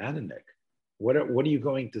Majdanek. What are you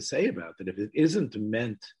going to say about that if it isn't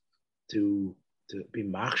meant to be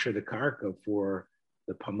machshir the karka for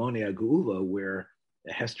the Pamonei Geula, where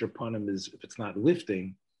the Hester Panim is, if it's not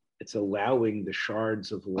lifting, it's allowing the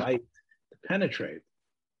shards of light to penetrate.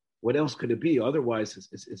 What else could it be? Otherwise,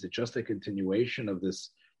 is it just a continuation of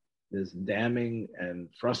this damning and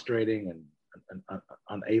frustrating and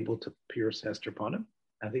unable to pierce Hester Panim?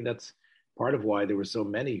 I think that's part of why there were so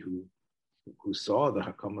many who saw the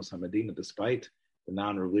Hakamas HaMedina, despite the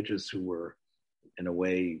non-religious who were, in a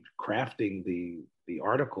way, crafting the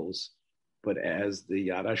articles, but as the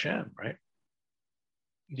Yad Hashem, right?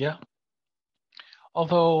 Yeah.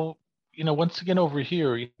 Although, once again over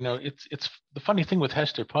here, it's the funny thing with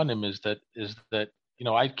Hester Panim is that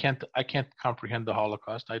I can't comprehend the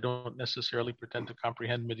Holocaust. I don't necessarily pretend to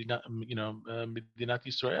comprehend Medinat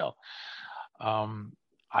Yisrael.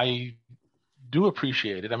 I do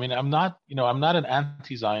appreciate it. I mean, I'm not an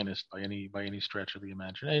anti-Zionist by any stretch of the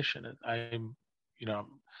imagination. I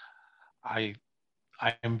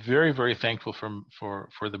am very, very thankful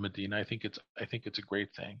for the Medina. I think it's a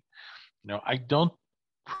great thing. I don't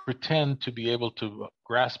pretend to be able to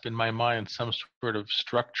grasp in my mind some sort of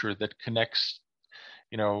structure that connects,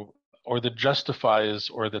 or that justifies,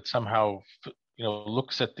 or that somehow,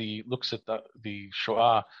 looks at the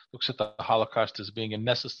Shoah, looks at the Holocaust as being a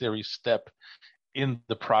necessary step in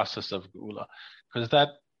the process of Geula, because that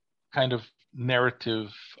kind of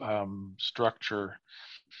narrative structure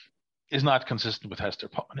is not consistent with Hester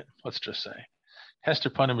Panim. Let's just say,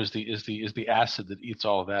 Hester Panim is the acid that eats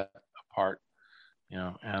all of that apart,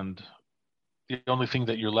 and the only thing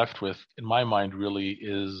that you're left with, in my mind, really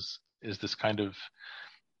is this kind of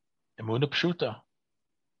emunah pshuta.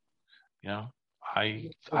 I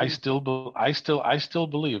still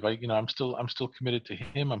believe. I'm still committed to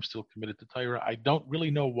him. I'm still committed to Torah. I don't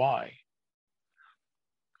really know why.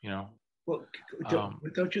 Well,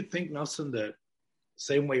 don't you think, Nelson, that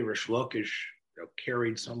same way Rish Lakish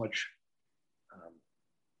carried so much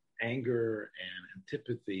anger and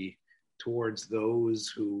antipathy towards those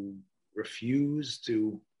who refused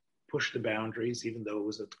to push the boundaries, even though it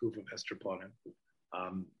was a tkuf of Hester Panim.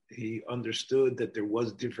 He understood that there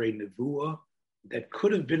was divrei nevuah that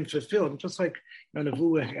could have been fulfilled. Just like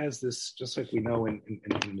nevuah has this, just like we know in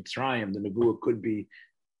Mitzrayim, the nevuah could be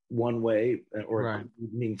one way or right. It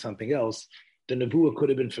could mean something else. The nevuah could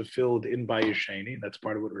have been fulfilled in Bayesheni. That's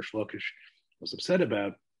part of what Rish Lakish was upset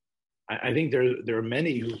about. I think there are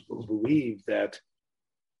many who believe that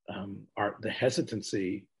are the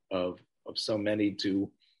hesitancy of so many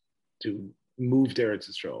to move to Eretz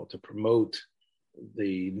Yisrael, to promote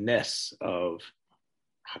the ness of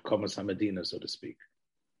Hakamas HaMedina, so to speak,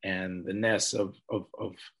 and the ness of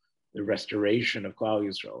the restoration of Klal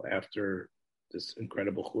Yisrael after this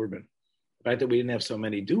incredible Churban. The fact that we didn't have so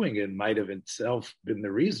many doing it might have itself been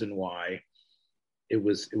the reason why it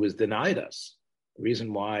was denied us. The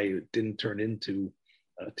reason why it didn't turn into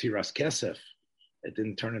Tiras Kesef. It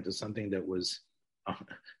didn't turn into something that was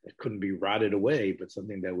that couldn't be rotted away, but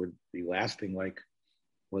something that would be lasting, like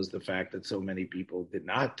was the fact that so many people did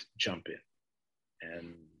not jump in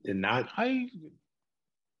and did not. I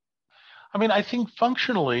think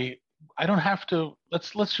functionally, I don't have to.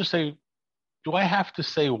 Let's just say, do I have to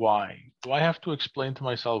say why? Do I have to explain to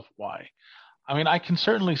myself why? I mean, I can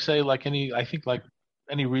certainly say, like any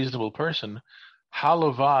reasonable person,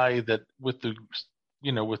 halavai that with the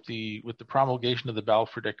promulgation of the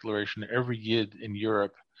Balfour Declaration, every Yid in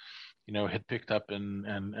Europe had picked up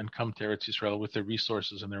and come to Eretz Yisrael with their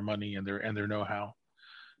resources and their money and their know-how.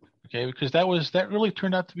 Okay, because that really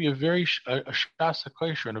turned out to be a very a shas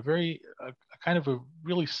hakosher and a kind of a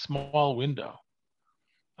really small window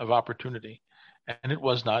of opportunity, and it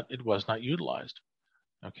was not utilized.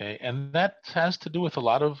 Okay, and that has to do with a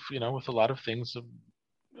lot of things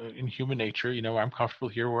in human nature. I'm comfortable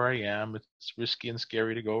here where I am. It's risky and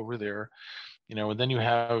scary to go over there. And then you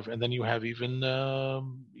have even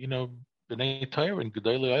B'nai Torah and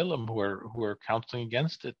Gedolei Olam who are counseling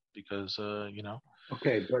against it because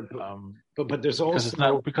Okay, but there's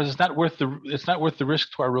also because it's not worth the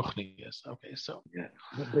risk to our ruchnius. Okay, so yeah,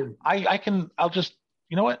 I'll just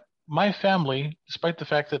what, my family, despite the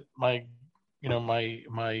fact that my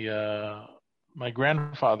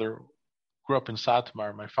grandfather grew up in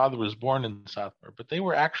Satmar. My father was born in Satmar, but they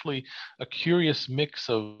were actually a curious mix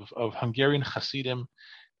of Hungarian Hasidim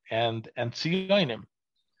and Tzionim.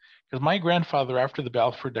 Because my grandfather, after the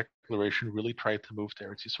Balfour Declaration, really tried to move to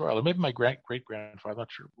Eretz Yisrael. Or maybe my great-grandfather, not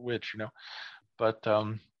sure which, But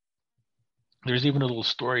there's even a little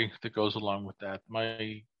story that goes along with that.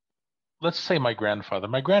 Let's say my grandfather.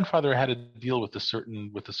 My grandfather had a deal with a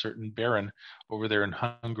certain baron over there in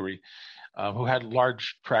Hungary, who had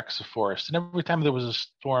large tracts of forest, and every time there was a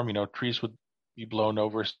storm, trees would be blown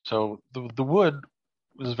over. So the wood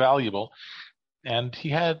was valuable, and he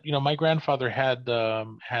had, my grandfather had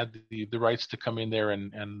the rights to come in there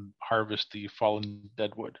and harvest the fallen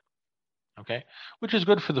dead wood. Okay, which is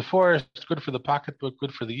good for the forest, good for the pocketbook,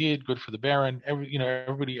 good for the yid, good for the baron.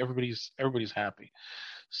 Everybody's happy.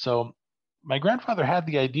 So my grandfather had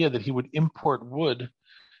the idea that he would import wood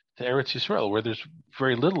to Eretz Yisrael, where there's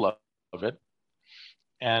very little of it,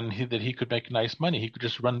 and that he could make nice money. He could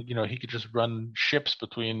just run ships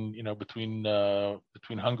between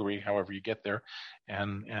Hungary, however you get there,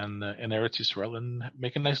 and Eretz Yisrael, and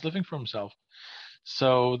make a nice living for himself.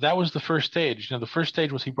 So that was the first stage. The first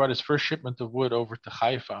stage was he brought his first shipment of wood over to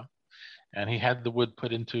Haifa, and he had the wood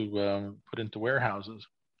put into warehouses.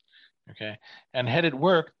 Okay, and had it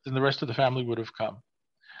worked, then the rest of the family would have come.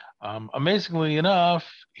 Amazingly enough,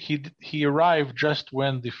 he arrived just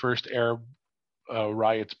when the first Arab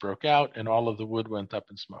riots broke out, and all of the wood went up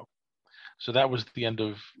in smoke. So that was the end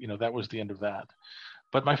of that.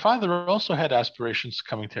 But my father also had aspirations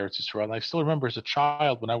coming to Eretz Yisrael. And I still remember as a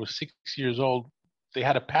child, when I was 6 years old, they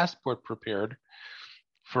had a passport prepared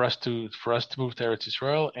for us to move to Eretz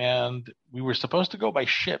Yisrael, and we were supposed to go by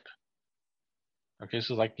ship. Okay,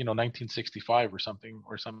 so 1965 or something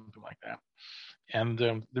like that. And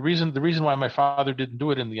the reason why my father didn't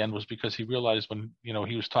do it in the end was because he realized when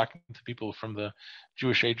he was talking to people from the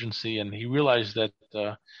Jewish Agency, and he realized that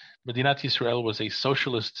Medinat Yisrael was a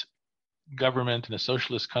socialist government in a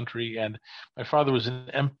socialist country, and my father was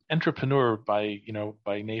an entrepreneur by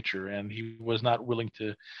nature, and he was not willing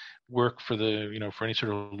to work for for any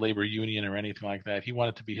sort of labor union or anything like that. He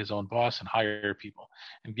wanted to be his own boss and hire people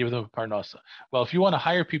and give them a parnasa. Well, if you want to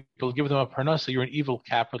hire people, give them a parnasa, you're an evil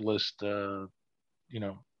capitalist, so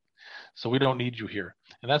we don't need you here.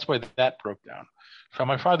 And that's why that broke down. So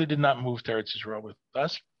my father did not move to Eretz Yisrael with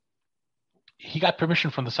us. He got permission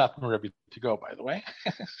from the Satmar Rebbe to go, by the way.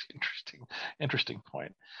 Interesting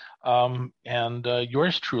point. And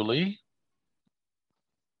yours truly.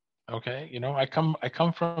 Okay, I come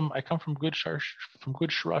from good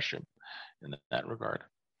shurashim in that regard.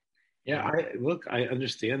 Yeah, I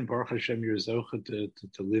understand. Baruch Hashem, you're zocha to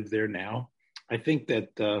live there now. I think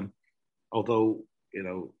that although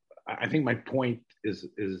I think my point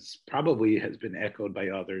is probably has been echoed by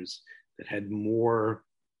others that had more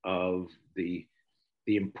of the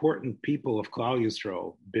important people of Klal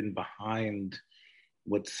Yisrael been behind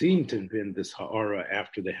what seemed to have been this ha'ara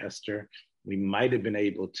after the Hester. We might have been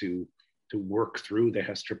able to work through the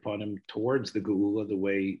Hester Panim towards the Geula the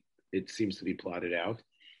way it seems to be plotted out.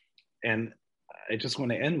 And I just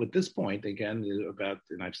want to end with this point again about,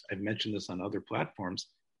 and I've mentioned this on other platforms,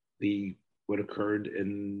 what occurred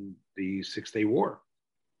in the 6-Day War,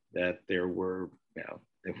 that there were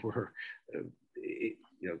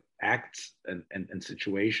acts and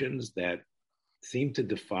situations that seem to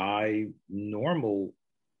defy normal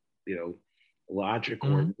logic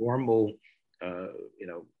or normal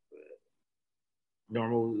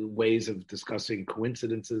normal ways of discussing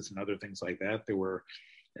coincidences and other things like that. There were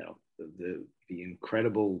the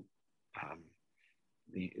incredible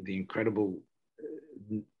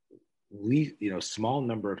small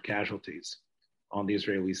number of casualties on the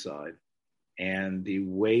Israeli side, and the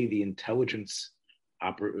way the intelligence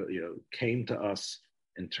came to us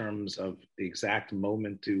in terms of the exact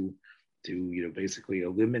moment to basically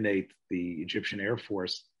eliminate the Egyptian Air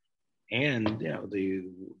Force and the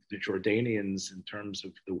Jordanians in terms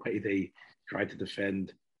of the way they tried to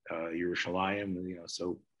defend Yerushalayim,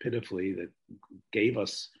 so pitifully, that gave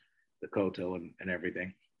us the Kotel and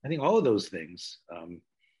everything. I think all of those things,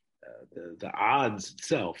 the odds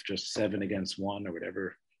itself, just 7 against 1 or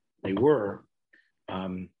whatever they were,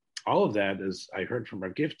 all of that, as I heard from our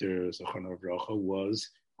gifter, Zachon Avrocha, was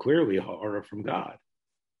clearly a ha'ara from God.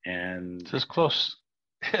 And it's as close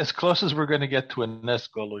as we're going to get to a Nes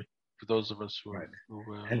Golui for those of us who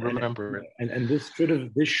remember it. And this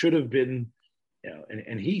should have been,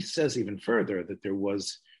 and he says even further that there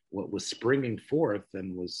was what was springing forth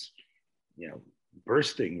and was,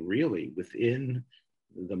 bursting really within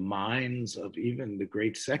the minds of even the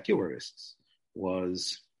great secularists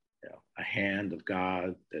was, a hand of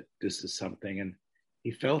God, that this is something. And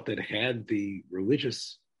he felt that had the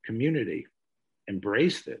religious community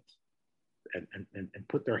embraced it and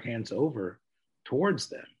put their hands over towards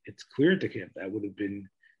them, it's clear to him that would have been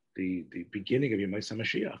the beginning of Yemei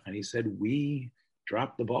Mashiach. And he said, we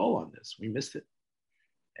dropped the ball on this. We missed it.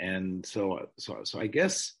 And so I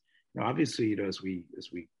guess, obviously, as we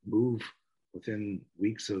move within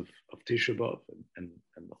weeks of Tisha B'Av and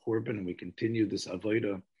the Churban, and we continue this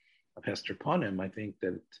avodah of Hester Panim, I think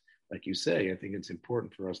that, like you say, I think it's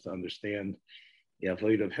important for us to understand the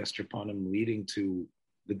avodah of Hester Panim leading to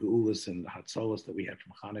the Geulas and the Hatzalas that we have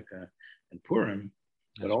from Hanukkah and Purim,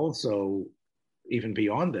 but also even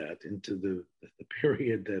beyond that into the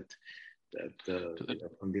period that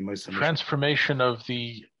from the transformation of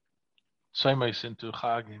the Seimes into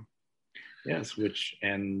Chagim. Yes, which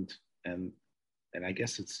and I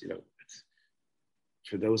guess it's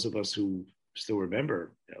for those of us who still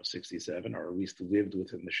remember 67, or at least lived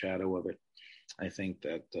within the shadow of it. I think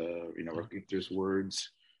that our Gifter's words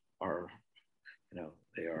are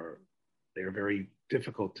they are very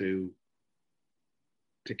difficult to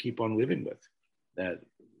keep on living with. That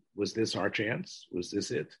was this our chance? Was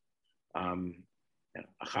this it? And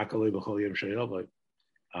according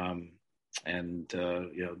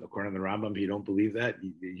to the Rambam, if you don't believe that,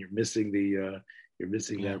 you're missing that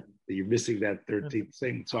 13th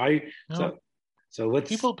thing. So let's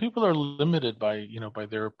people are limited by by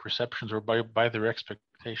their perceptions or by their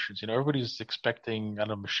expectations. Everybody's expecting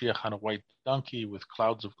Mashiach on a white donkey with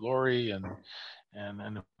clouds of glory and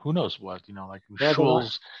who knows what, like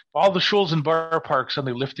shuls, all the shuls and bar parks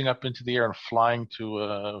suddenly lifting up into the air and flying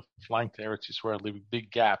to Eretz Yisrael, leaving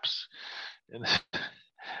big gaps.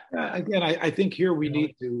 Again, I think here we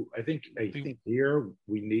need to. I think here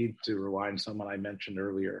we need to rely on someone I mentioned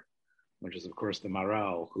earlier, which is of course the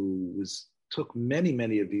Maral, who took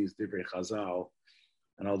many of these Divrei Chazal,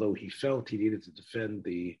 and although he felt he needed to defend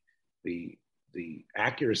the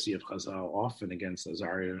accuracy of Chazal often against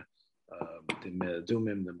Azariah, the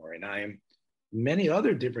Medumim, the Morinayim, many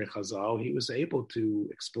other Divrei Chazal he was able to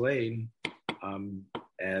explain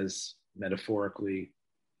as metaphorically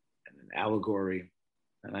and an allegory.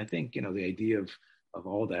 And I think, the idea of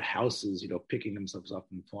all the houses, picking themselves up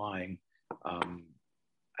and flying,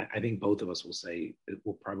 I think both of us will say it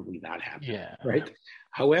will probably not happen. Yeah. Right.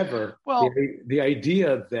 However, the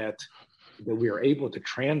idea that we are able to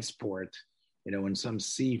transport, in some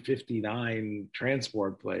C-59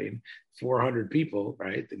 transport plane, 400 people,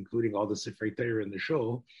 right, including all the Sifrei Torah in the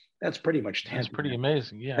shul, that's pretty much tantamount. That's pretty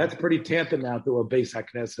amazing. Yeah. That's pretty tantamount to a Beis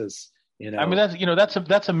HaKnesses. I mean,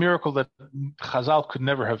 that's a miracle that Chazal could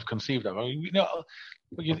never have conceived of. I mean,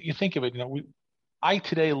 you think of it. I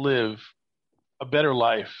today live a better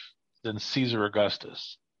life than Caesar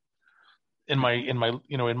Augustus in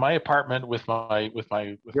my apartment with my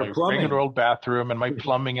regular old bathroom and my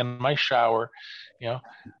plumbing and my shower.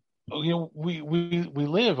 We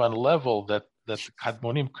live on a level that the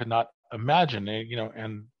Kadmonim could not imagine.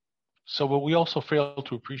 And so, but we also fail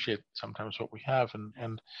to appreciate sometimes what we have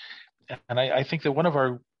and I think that one of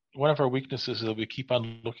our weaknesses is that we keep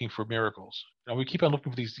on looking for miracles. We keep on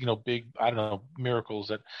looking for these, big, miracles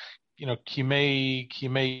that, kimei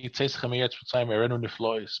tzes chameyetz v'tzayim erenu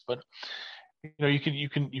niflois. But you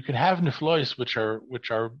can have niflois which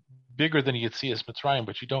are bigger than Yetzias Mitzrayim,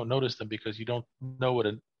 but you don't notice them because you don't know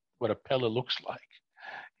what a pella looks like.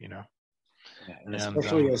 Yeah, and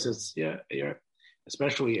especially as it's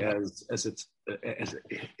especially as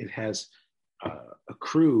it has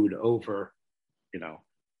accrued over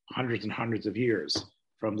hundreds and hundreds of years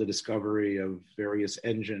from the discovery of various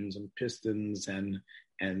engines and pistons and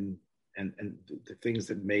the things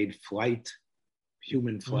that made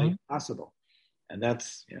human flight possible. And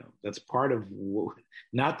that's part of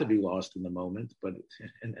not to be lost in the moment, but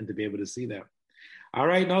and to be able to see that. All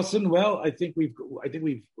right, Nosson. Well, I think we've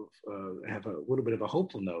have a little bit of a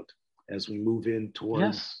hopeful note as we move in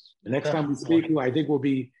towards The next time we speak, I think we'll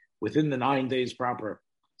be within the 9 days proper.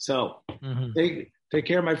 So take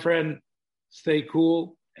care, my friend. Stay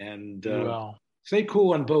cool and stay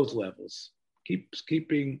cool on both levels.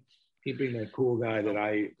 Keeping a cool guy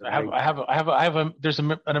that there's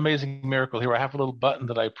an amazing miracle here. I have a little button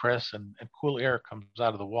that I press and cool air comes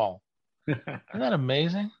out of the wall. Isn't that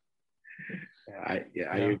amazing? I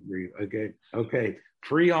agree. Okay.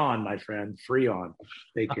 Free on, my friend. Free on.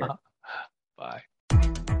 Take care. Bye.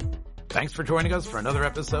 Thanks for joining us for another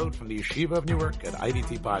episode from the Yeshiva of Newark at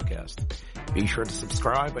IDT Podcast. Be sure to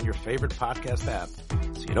subscribe on your favorite podcast app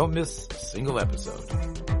so you don't miss a single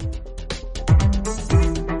episode.